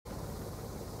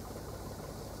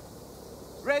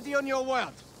Ready on your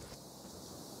word.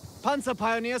 Panzer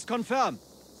Pioneers confirm.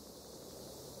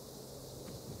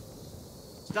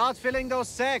 Start filling those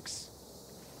sacks.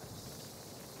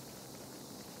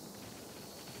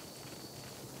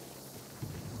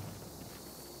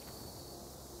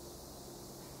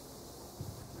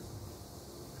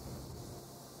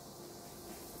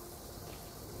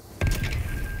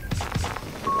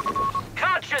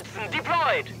 Krautschützen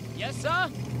deployed. Yes, sir?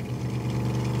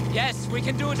 Yes, we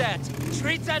can do that.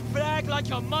 Treat that flag like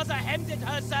your mother hemmed it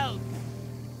herself.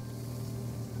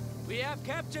 We have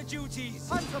capture duties.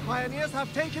 Panzer Pioneers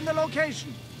have taken the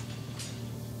location.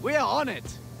 We are on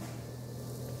it.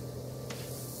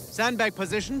 Sandbag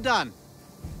position done.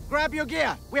 Grab your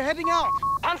gear. We're heading out.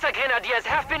 Panzer Grenadiers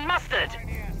have been mustered.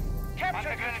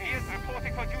 Panzer Grenadiers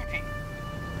reporting for duty.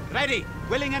 Ready,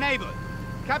 willing and able.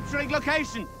 Capturing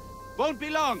location. Won't be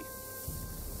long.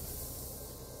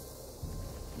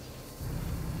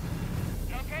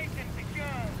 Location secure.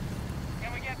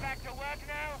 Can we get back to work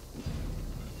now?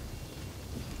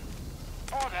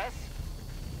 Orders.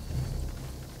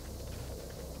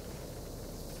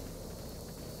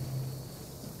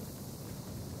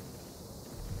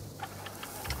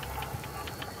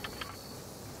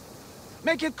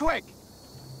 Make it quick.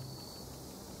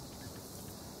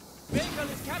 Vehicle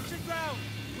is captured ground.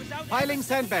 Without Piling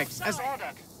sandbags as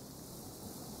Ordered.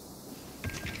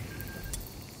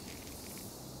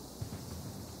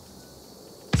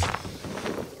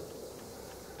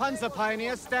 Panzer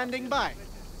Pioneers standing by.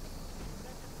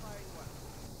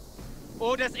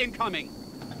 Orders incoming.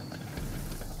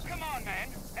 Come on, man.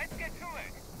 Let's get to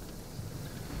it.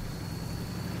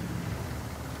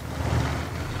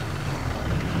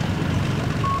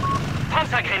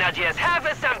 Panzer Grenadiers have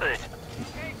assembled.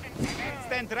 Location secure.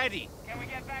 Stand ready. Can we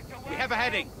get back to work We have a now?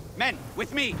 heading. Men,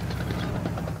 with me.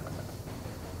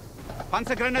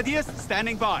 Panzer Grenadiers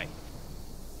standing by.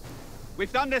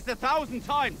 We've done this 1,000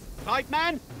 times. Right,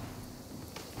 man?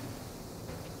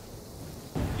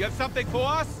 You have something for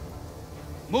us?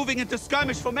 Moving into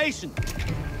skirmish formation.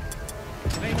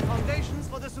 Laying foundations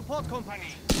for the support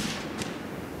company.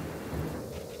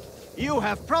 You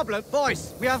have problem.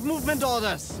 Boys, we have movement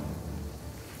orders.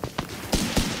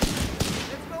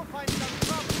 Let's go find some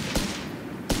trouble.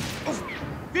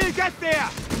 We'll get there!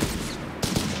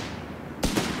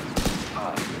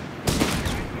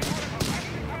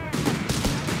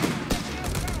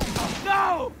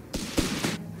 No!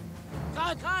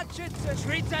 Krautschützen,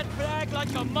 treat that flag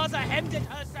like your mother hemmed it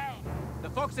herself. The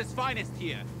Fox's finest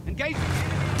here. Engage.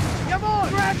 Come on!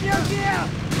 Grab your gear!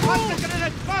 Panzer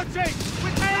Grenadiers marching!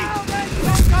 With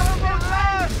me!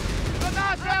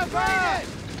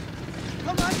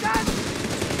 Commandant!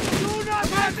 Do not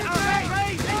hesitate!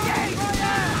 Engage!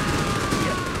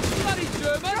 Bloody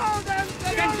German! Throw them!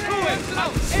 Get to him!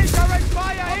 Incoming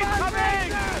fire! Incoming!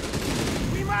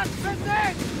 We must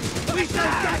present! We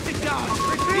shall get it done!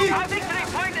 Our victory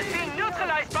point is being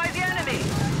neutralized by the enemy.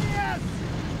 Yes!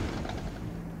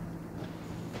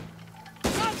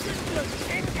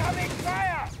 Incoming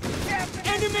fire!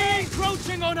 Enemy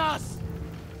encroaching on us!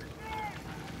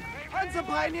 Panzer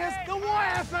Pioneers, the war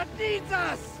effort needs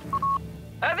us!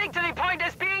 A victory point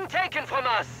is being taken from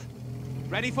us.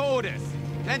 Ready for orders.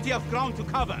 Plenty of ground to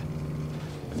cover.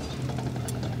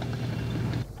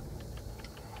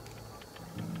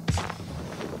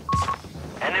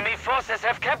 Enemy forces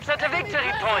have captured a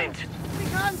victory point. We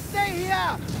can't stay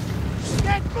here!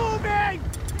 Get moving!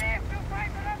 Live to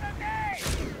fight another day!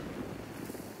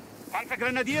 Panzer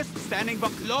Grenadiers standing,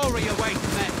 but glory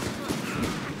awaits, men.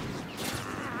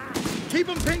 Keep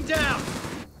them pinned down!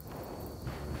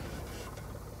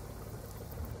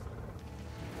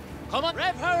 Come on,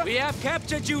 rev her! We have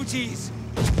capture duties.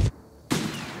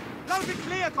 Loud and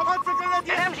clear, Panzer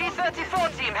Grenadiers! An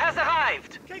MG-34 team has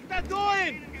arrived. Kick that door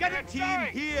in! Get a team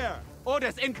here!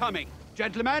 Orders incoming.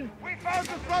 Gentlemen, We found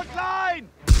the front line!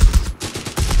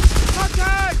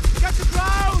 contact! Get to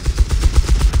ground!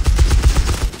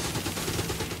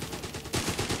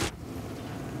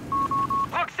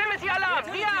 Proximity alarm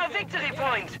near our victory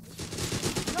point.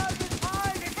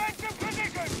 Defensive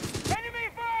position! Enemy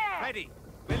fire! Ready,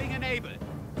 willing and able.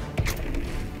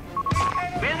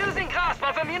 We're losing grasp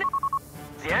of ammunition.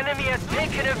 The enemy has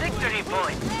taken a victory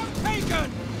point.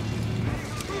 Taken!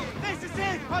 This is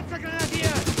it, Panzer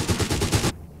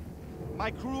Grenadiers!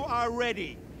 My crew are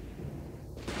ready.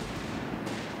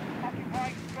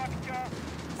 Occupying structure.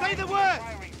 Say the word!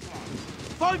 Firing slot.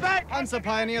 Fall back! Panzer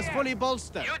Pioneers fully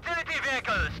bolstered. Utility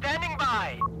vehicle standing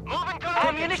by. Moving to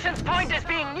our munitions point is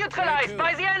being neutralized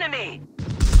by the enemy.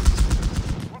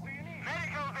 What do you need?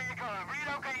 Medical vehicle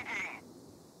relocating.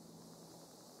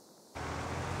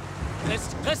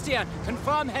 Christian,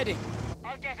 confirm heading.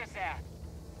 I'll get us there.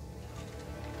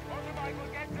 Motorbike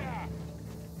will get there.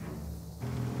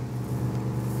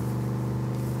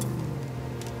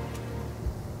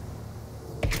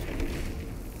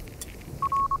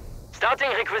 Starting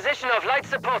requisition of light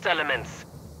support elements.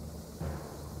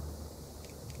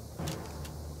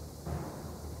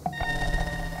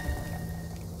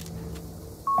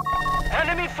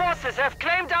 Enemy forces have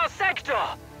claimed our sector!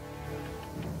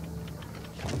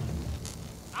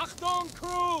 Achtung,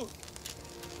 crew!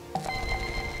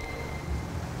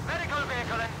 Medical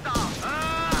vehicle and staff.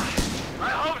 I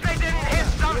hope they didn't hit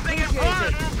something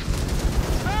important.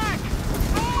 Back!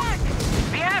 Back!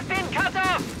 We have been cut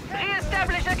off!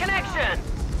 Re-establish a connection!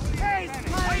 Hey,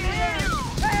 I hear you!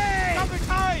 hey! Stop the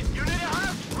time! You need a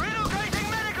help? Relocating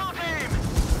medical team!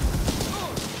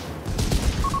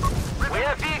 We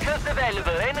have vehicles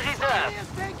available in reserve.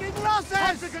 He's taking losses!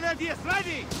 Panzergrenadiers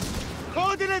ready!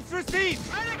 Coordinates received!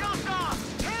 Medical staff!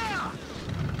 Here!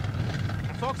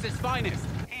 The Fox's finest.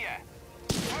 Here.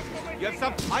 You have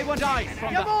some... I want eyes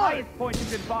from Come the on! highest point you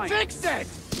can find. Fix it!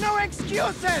 No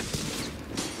excuses!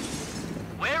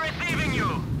 We're receiving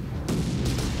you!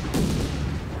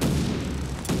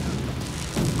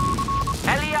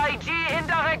 LEIG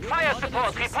indirect fire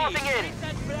support reporting in. Treat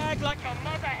that flag like your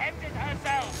mother hemmed it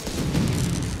herself.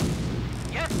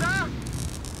 Yes, sir?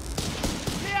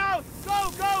 Clear out!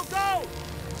 Go, go, go!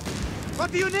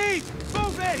 What do you need?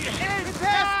 Move it!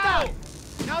 Prepare stuff!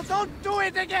 Now don't do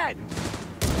it again!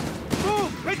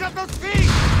 Move! Pick up those feet!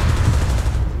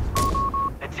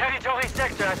 The territory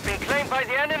sector has been claimed by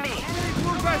the enemy.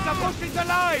 Movers are pushing the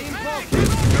line!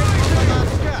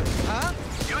 Huh?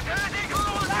 Utility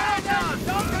crew will take us!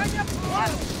 Don't bring your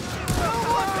blood!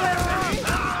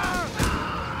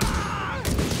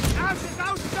 Ash is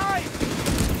outside!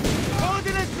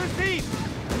 Coordinates received!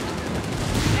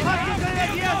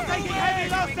 Panzergrenadiers taking heavy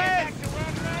losses!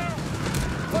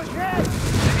 Push in!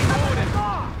 Setting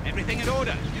orders! Everything in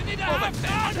order! You need a Over half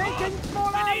there. guard! Taking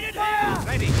small We need it here! arms!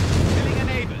 Ready! Filling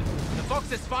enabled! The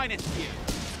Fox's finest here!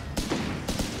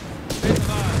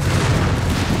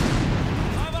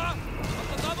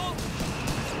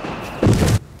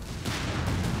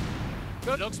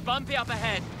 Good. Looks bumpy up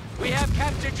ahead. We have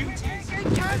capture duties.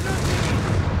 Taking casualties!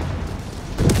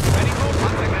 Ready for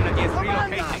Panzergrenadiers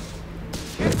relocating!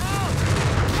 Get out!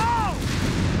 Go!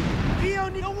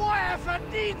 The war effort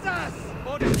needs us!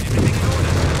 Orders! Everything in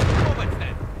order! Forwards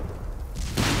then!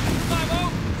 Bravo!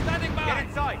 Standing by! Get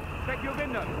inside! Check your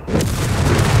window!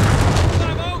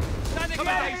 Bravo! Standing Come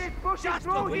by! on. Pushing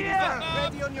through we here! deserve.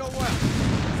 Ready on your work!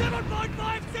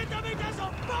 7.5 centimeters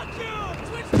of fuck you!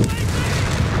 Switch to AC!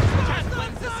 Can't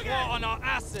win this war on our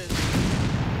asses!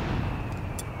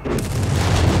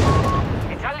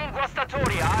 Italian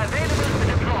guastatori are available to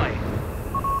deploy.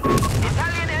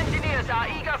 Italian engineers are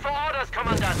eager for orders,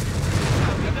 Commandant.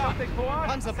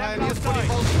 Panzer Pioneers fully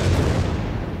bolstered.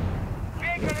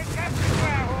 Vehicle in capture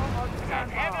square hole.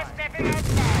 Don't ever stepping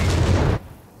outside.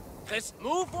 Chris,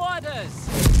 move orders!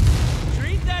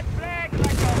 Treat that flag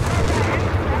like your mother hemmed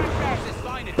herself. Fox's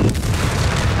finest!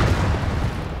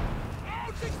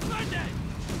 Out expanded!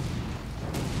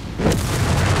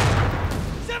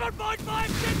 7.5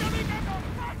 centimeters of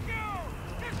fuck you!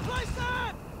 Displace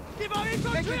them! Give our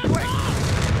infantry Make a it quick.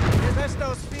 stop! Reverse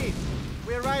those speed.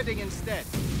 We're riding instead.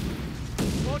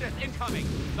 Orders incoming!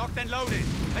 Locked and loaded!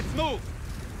 Let's move!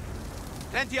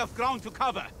 Plenty of ground to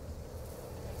cover!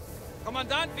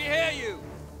 Commandant, we hear you!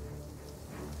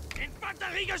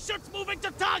 Infanteriegeschütz moving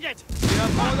to target!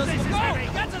 Orders Go!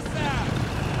 Get us there!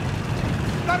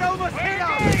 Got almost hit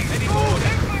us! Ready. Ready for orders!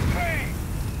 Infantry!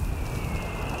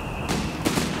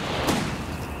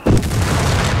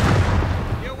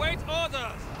 You wait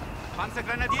orders!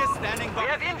 Panzergrenadiers standing We by!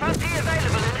 have infantry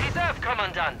available in reserve,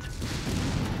 Commandant.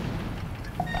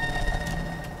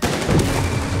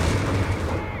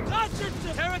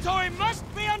 Gradzschütze! Territory must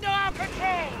be under our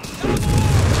control!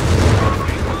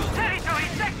 Territory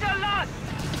sector lost!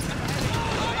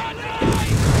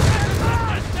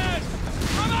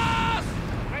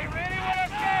 They really want us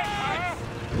dead, huh?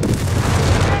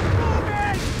 Get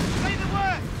moving! Say the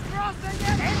word! Crossing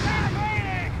it!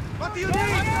 Evacuating! What do you need?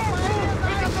 Move!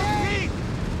 Pick up those feet!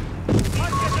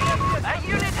 A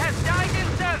unit has died in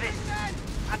service.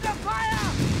 Under fire!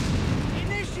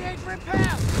 Initiate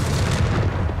repair!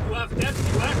 You have depth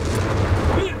to work.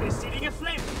 We are receiving a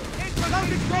flame. Load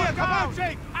is clear! Come on,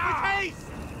 Jake! With haste!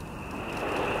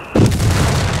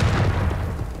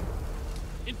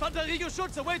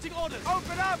 Infanteriegeschütz awaiting orders.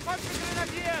 Open up!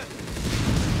 Panzergrenadiers!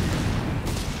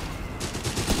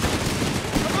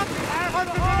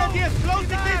 Panzergrenadiers, close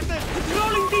the distance!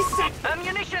 Controlling this sector. A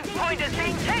munitions point is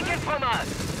being taken from us.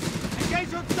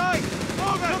 Engage on sight! Move!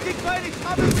 Looking for any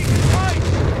trouble we can fight!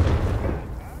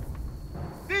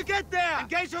 We'll get there!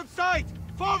 Engage on sight!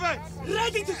 Forwards!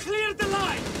 Ready to clear the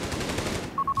line!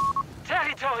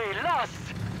 Territory lost!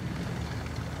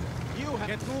 You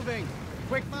get moving!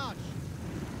 Quick march!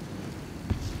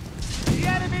 The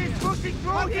enemy is pushing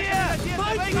through here!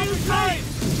 Fight for your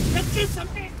life! Let's get some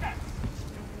distance!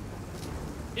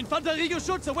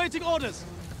 Infanteriegeschütz awaiting orders!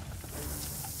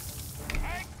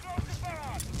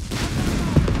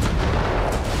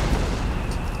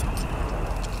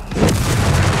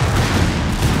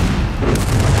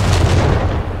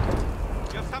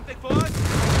 You have something for us?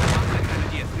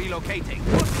 Grenadiers relocating.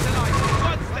 Push the line!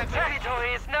 One step!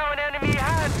 Territory is now in enemy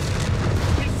hands!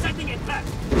 He's setting it back!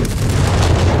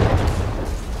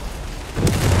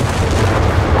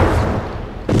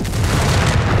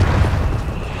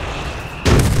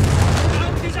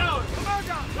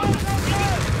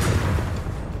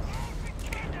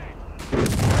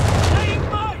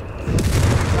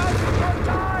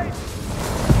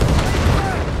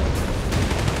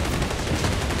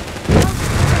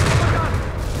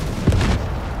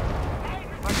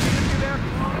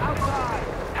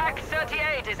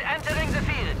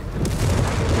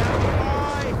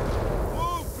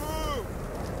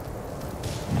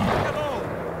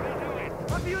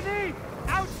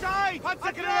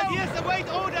 Panzergrenadiers await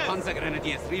orders!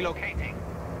 Panzergrenadiers relocating.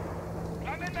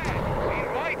 Come in there! Be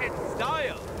right in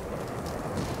Style!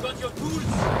 Got your tools?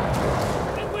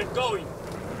 And we're going.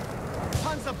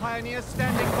 Panzer pioneers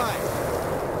standing by.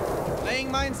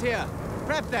 Laying mines here.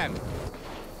 Prep them.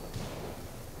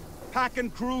 Pack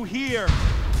and crew here.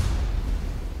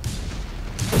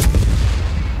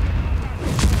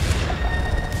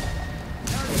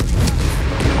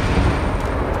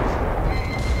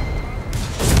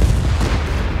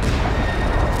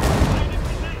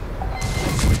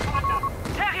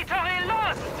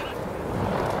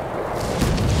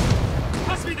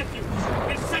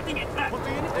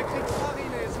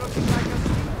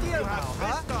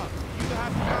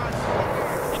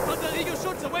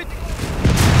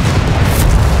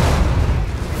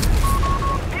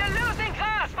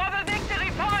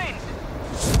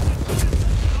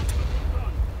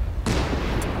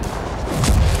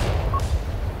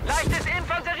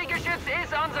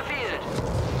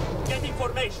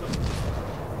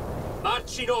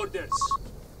 Marching orders.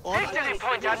 Victory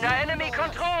point under enemy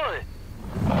control.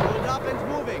 Hold up and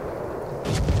moving.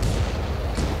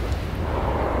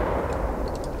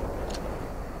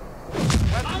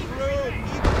 Weapon crew,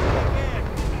 eagerly again.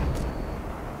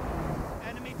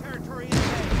 Enemy territory is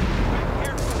ahead. Tread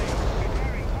carefully.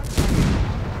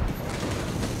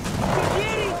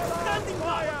 Standing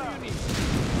by.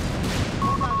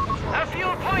 A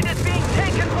fuel point is being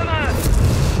taken from us.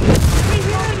 We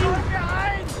hear you.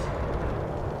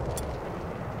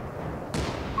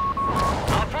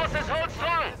 Our forces hold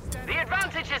strong. The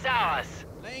advantage is ours.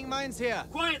 Laying mines here.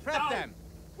 Quiet Prep down. them.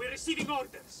 We're receiving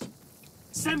orders.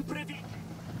 Sempre vi.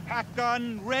 Pack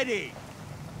gun ready.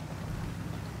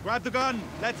 Grab the gun.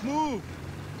 Let's move.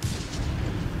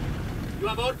 You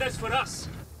have orders for us.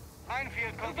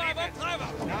 Minefield completed.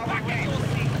 Now Back we wait. at your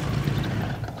seat.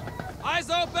 Eyes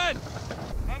open!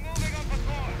 I'm moving up the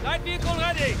course. Light vehicle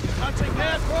ready! Touching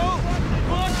there, crew.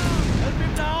 Good. Help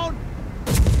him down.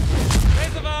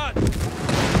 Raise the van!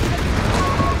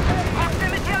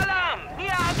 Proximity alarm!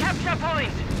 Near our capture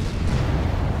point!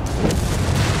 We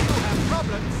don't have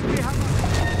problems. We have...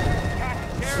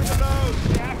 Tear the load.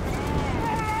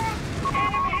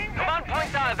 Command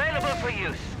points are available for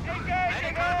use.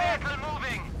 Medical vehicle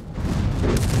moving.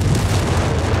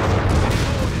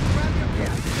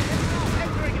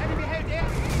 Entering enemy held area.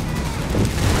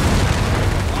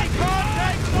 I can't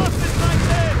take losses like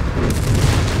this.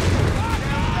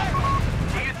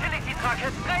 The utility truck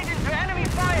has sprayed into enemy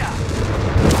fire.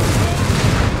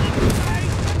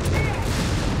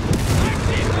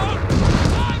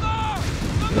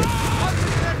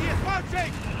 Panzergrenadiers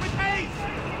marching with haste.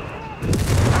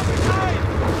 Outside.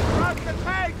 Grab the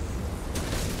tanks.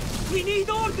 We need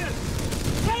orders.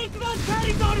 Take the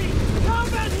territory.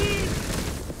 Come and heal.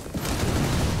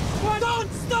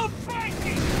 Don't stop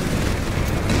fighting.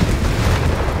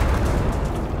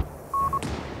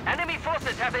 Enemy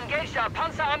forces have engaged our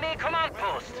Panzer Army command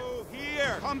post. Crew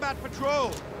here. Combat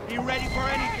patrol. Be ready for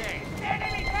anything.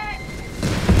 Enemy tank!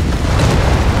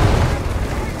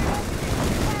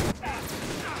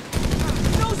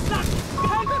 No stop.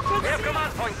 We have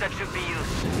command points that should be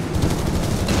used.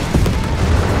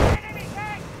 Enemy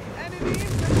tank! Enemy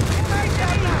infantry.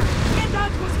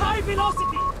 That was high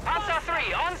velocity. Panzer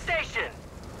 3 on station.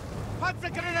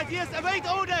 Panzergrenadiers await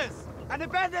orders. An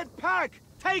abandoned pack.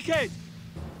 Take it.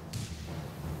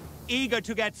 eager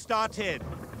to get started.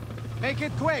 Make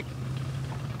it quick.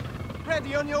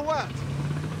 Ready on your word.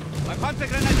 My Panzer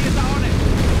Grenadiers are on it.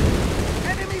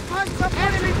 Enemy Panzer!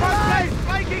 Enemy Panzer!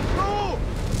 Striking through!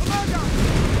 Commander!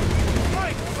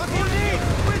 Right, what do you need?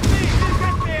 With me! We'll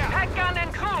get there! Pack gun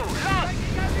and crew, lost!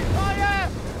 Taking enemy fire!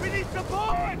 We need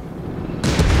support!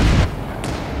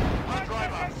 Our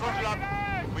driver, throttle up.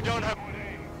 We don't have...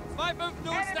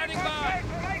 250 standing by.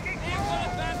 Equal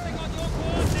advancing on your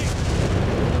coordinates.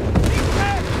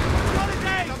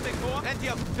 Something more? Plenty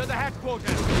of... to the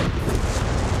headquarters.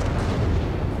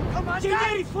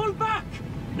 Commander! Fall back!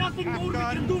 Nothing more we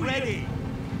can do ready. here!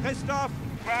 Christoph!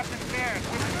 Grab the stairs.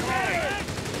 We're deploying.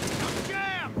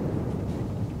 Jam!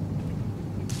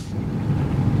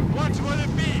 What will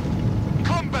it be?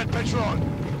 Combat patrol.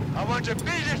 I want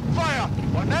immediate fire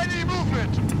on any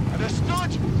movement.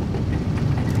 Understood?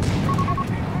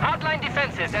 Hardline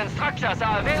defenses and structures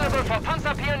are available for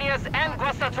Panzer Pioneers and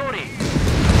Guastatori.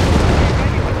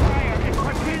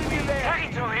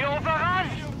 Territory overrun!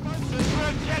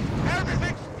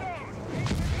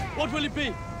 What will it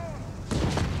be?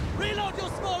 Reload your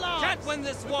small arms! Can't win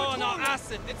this war on our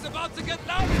acid. It's about to get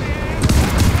loud in here!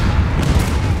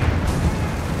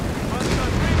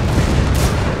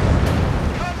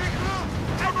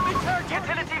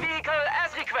 Utility vehicle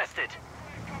as requested.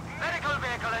 Medical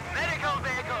vehicle and medical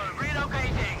vehicle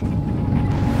relocating.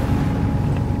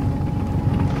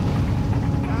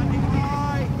 Standing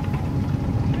by!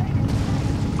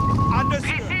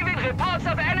 Understood! Receiving reports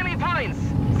of enemy points.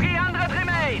 300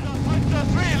 remain. Panzer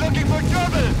 3 looking for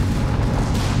trouble.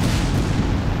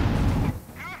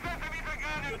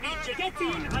 You need to get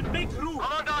in and make room!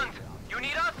 Commandant, you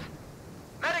need us?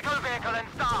 Medical vehicle and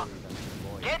staff.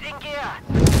 Get in gear.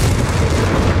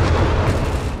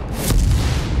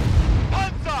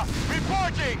 Panzer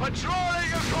reporting.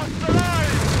 Patrolling across the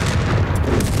line.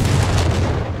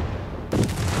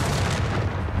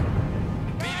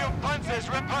 Medium Panzer's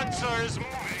Panzer is moving.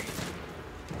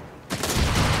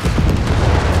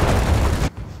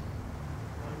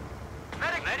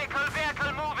 Medical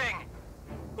vehicle moving.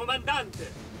 Comandante!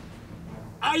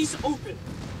 Eyes open!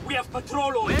 We have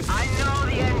patrol orders! I know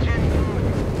the engine.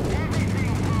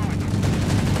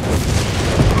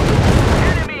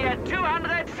 Enemy at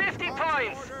 250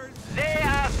 points. They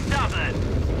are stubborn.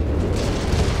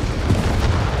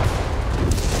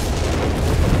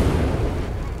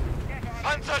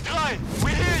 Panzer 3,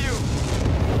 we hear you.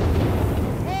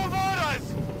 Move orders.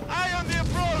 Eye on the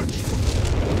approach.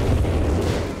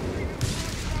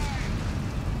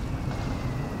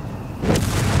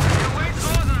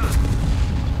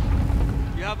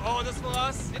 You have orders for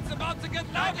us? It's about to get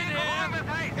loud in here!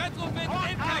 Retrofit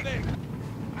incoming!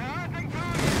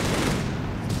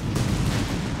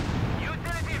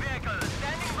 Utility vehicle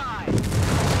standing by.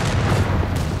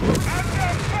 Under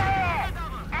fire!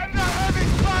 Under heavy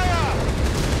fire!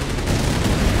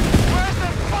 Where's the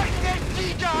fucking AT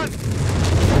gun?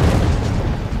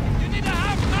 You need a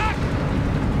half back!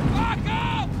 Back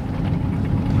up!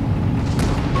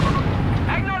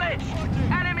 Acknowledged.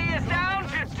 Enemy is down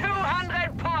to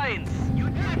 200 points.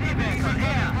 Utility vehicle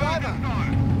here. Driver,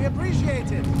 we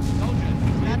appreciate it! Soldiers,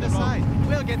 Stand aside.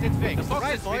 We'll get it the fixed.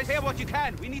 boxes, repair what you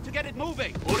can. We need to get it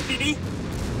moving. Ordini!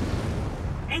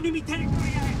 Enemy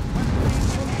territory ahead!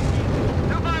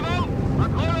 250,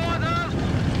 patrol orders.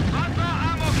 Panzer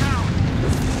ammo count.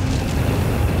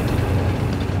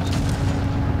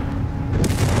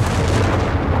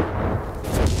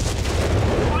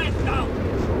 Quiet down!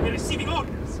 We're receiving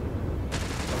orders!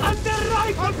 Under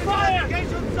rifle fire!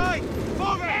 Engage on sight!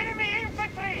 Forward! Enemy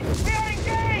infantry! We are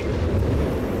engaged!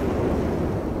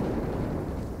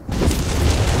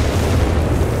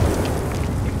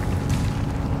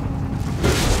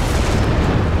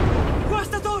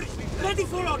 Guastatori! Ready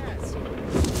for orders!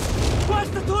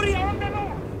 Guastatori on the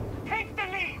move! Take the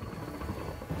lead!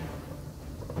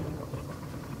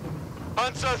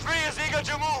 Panzer 3 is eager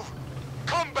to move.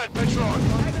 Combat patrol.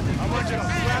 I want to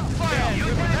see fire.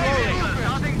 Utility vehicle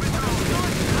starting patrol.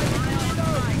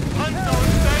 Panzer on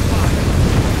standby.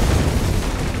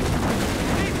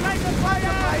 Please make a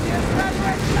fire!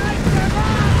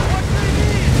 What do you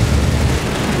need?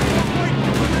 Avoid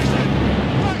the position.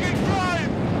 Fucking drive.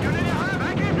 Unit ahead.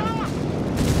 Back it up.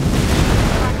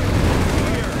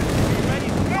 Ready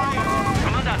to fire!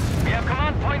 Commander, we have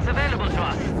command points available to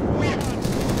us.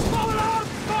 Small arms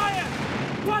fire!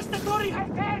 Guastatori have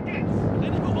targets!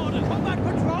 Ready for orders! Combat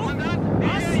patrol! Commandant, I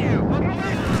hear you.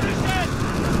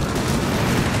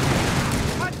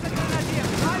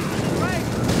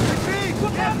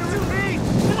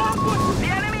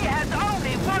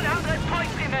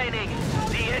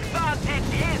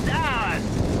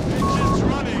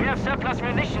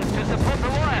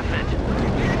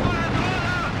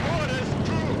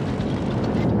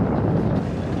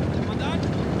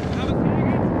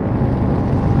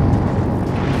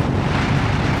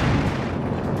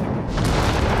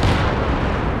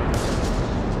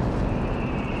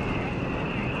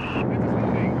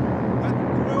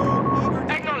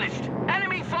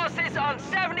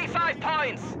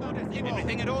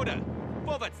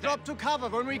 drop to cover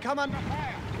when we come under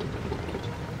fire.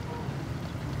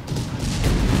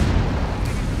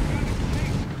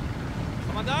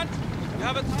 Commandant, you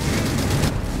have it.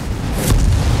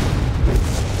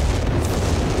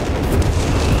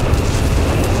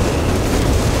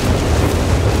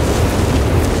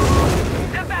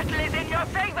 The battle is in your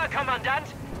favor, Commandant.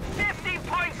 50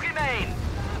 points remain.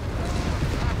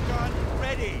 Gun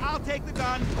ready. I'll take the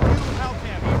gun. You help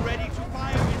him. Be ready to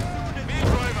fire as soon as... Speed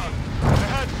driver,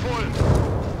 ahead full.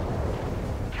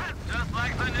 Just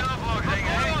like the Nürburgring,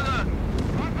 eh?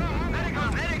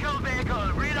 Medical vehicle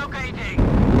relocating.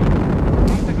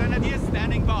 Panzer Grenadiers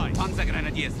standing by. Panzer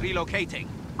Grenadiers relocating.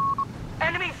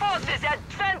 Enemy forces at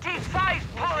 25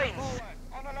 points.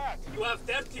 You have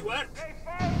dirty work.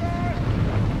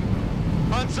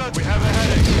 Panzer, we have a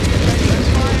headache.